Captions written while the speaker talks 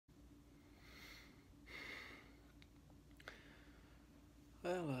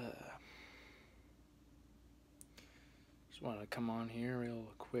Well, just wanted to come on here real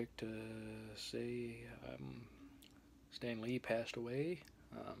quick to say Stan Lee passed away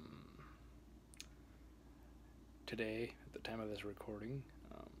today at the time of this recording.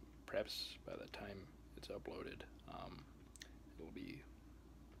 Perhaps by the time it's uploaded, it'll be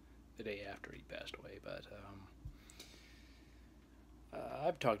the day after he passed away. But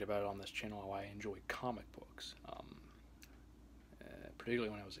I've talked about it on this channel how I enjoy comic books,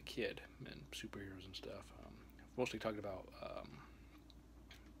 particularly when I was a kid and superheroes and stuff. I've mostly talked about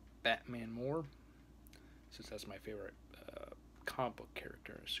Batman more, since that's my favorite comic book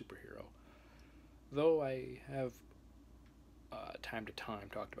character, superhero. Though I have time to time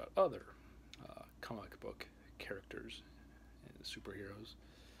talked about other comic book characters and superheroes,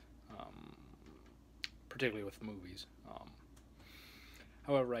 um, particularly with movies.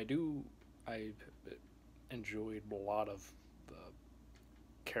 However, I enjoyed a lot of the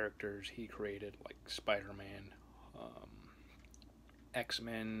characters he created, like Spider-Man,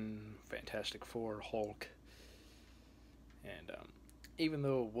 X-Men, Fantastic Four, Hulk, and even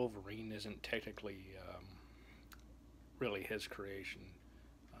though Wolverine isn't technically really his creation,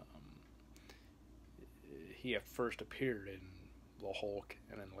 um, he at first appeared in the Hulk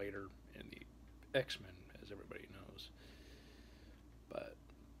and then later in the X-Men, as everybody knows. But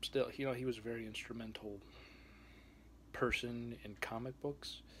still, he was a very instrumental person in comic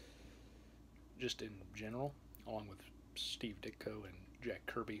books, just in general, along with Steve Ditko and Jack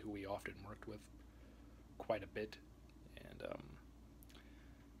Kirby, who we often worked with quite a bit. And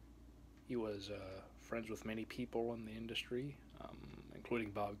he was friends with many people in the industry,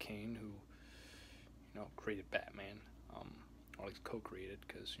 including Bob Kane, who created Batman, or at least co-created,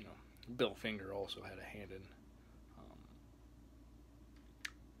 because Bill Finger also had a hand in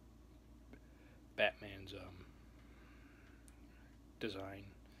Batman's design.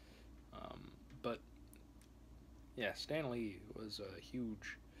 But yeah, Stan Lee was a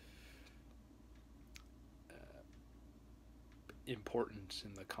huge importance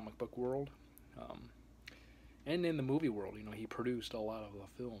in the comic book world, and in the movie world. He produced a lot of the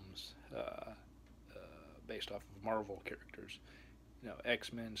films based off of Marvel characters.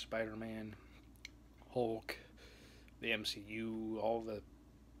 X-Men, Spider-Man, Hulk, the MCU, all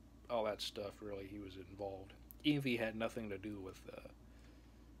that stuff. Really, he was involved. Even if he had nothing to do with the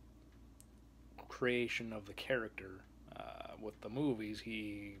creation of the character with the movies,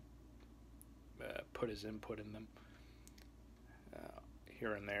 he put his input in them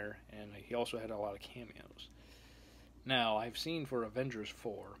here and there, and he also had a lot of cameos. Now, I've seen for Avengers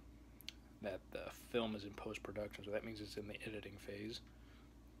 4 that the film is in post-production, so that means it's in the editing phase,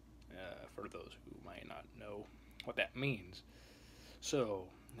 for those who might not know what that means. So,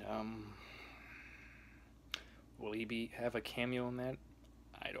 will he have a cameo in that?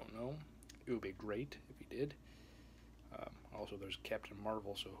 I don't know. It would be great if he did. Also, there's Captain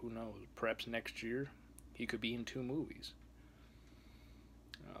Marvel, so who knows? Perhaps next year he could be in 2 movies.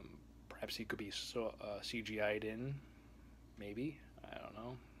 Perhaps he could be CGI'd in, maybe. I don't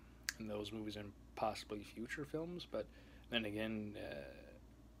know. In those movies and possibly future films, but then again,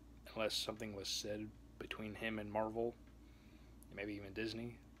 unless something was said between him and Marvel, maybe even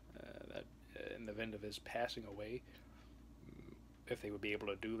Disney, that in the event of his passing away, if they would be able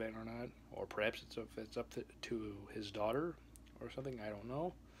to do that or not, or perhaps it's up to his daughter or something. I don't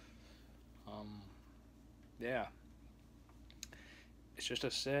know. Yeah, it's just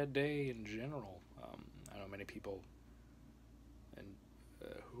a sad day in general. I know many people and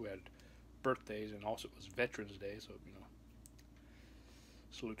who had birthdays, and also it was Veterans Day, so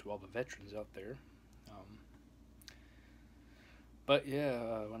salute to all the veterans out there. But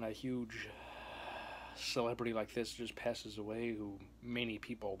yeah, when a huge celebrity like this just passes away, who many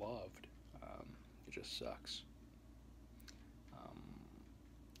people loved, it just sucks. Um,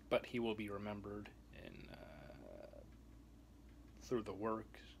 but he will be remembered in through the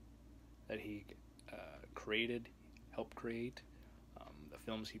work that he created, helped create, the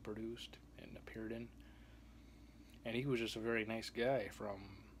films he produced and appeared in. And he was just a very nice guy from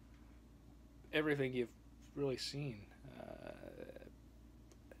everything you've really seen.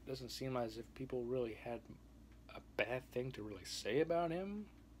 It doesn't seem as if people really had a bad thing to really say about him.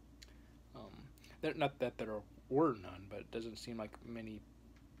 Not that there were none, but it doesn't seem like many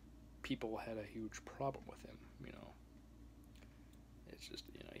people had a huge problem with him. It's just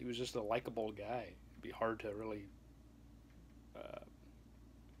he was just a likable guy. It'd be hard to really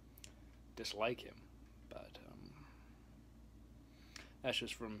dislike him, but that's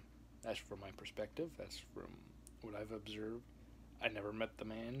from my perspective. That's from what I've observed. I never met the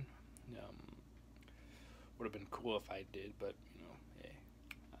man. Would have been cool if I did, but hey,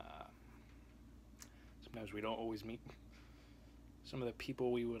 Sometimes we don't always meet some of the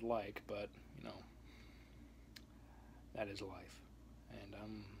people we would like, but, you know, that is life.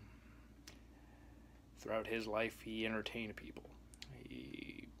 And throughout his life, he entertained people.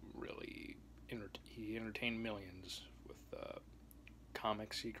 He really he entertained millions with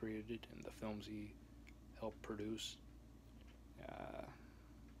comics he created and the films he helped produce.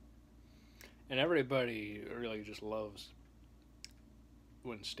 And everybody really just loves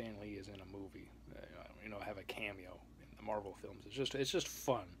when Stan Lee is in a movie. You know, have a cameo in the Marvel films. It's just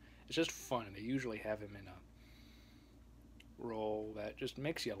fun. It's just fun, and they usually have him in a role that just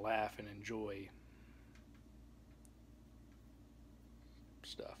makes you laugh and enjoy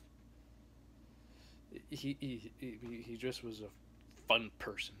stuff. He just was a fun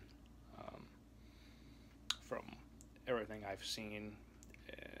person, from everything I've seen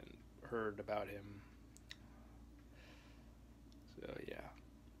and heard about him. So yeah,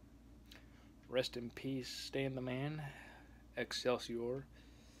 rest in peace, Stan the Man, Excelsior.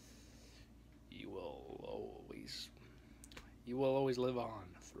 You will always live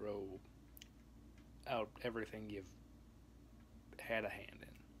on throughout everything you've had a hand in,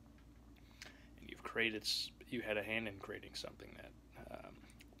 and you had a hand in creating something that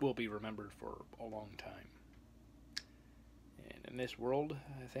will be remembered for a long time. And in this world,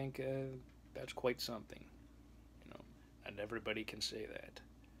 I think that's quite something. You know, and everybody can say that.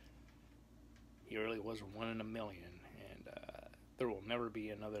 He really was one in a million, and there will never be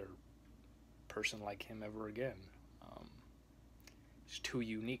another person like him ever again. He's too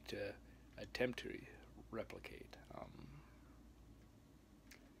unique to attempt to replicate.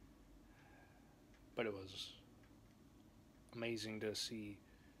 But it was amazing to see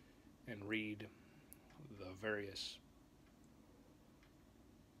and read the various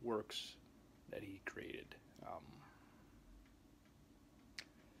works that he created.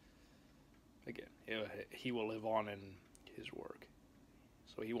 Again, he will live on in his work,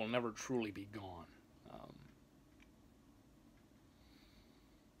 so he will never truly be gone.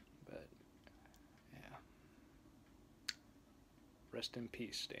 But yeah, rest in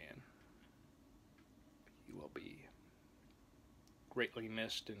peace, Stan. You will be greatly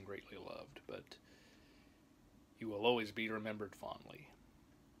missed and greatly loved, but you will always be remembered fondly.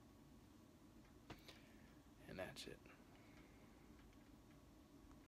 And that's it.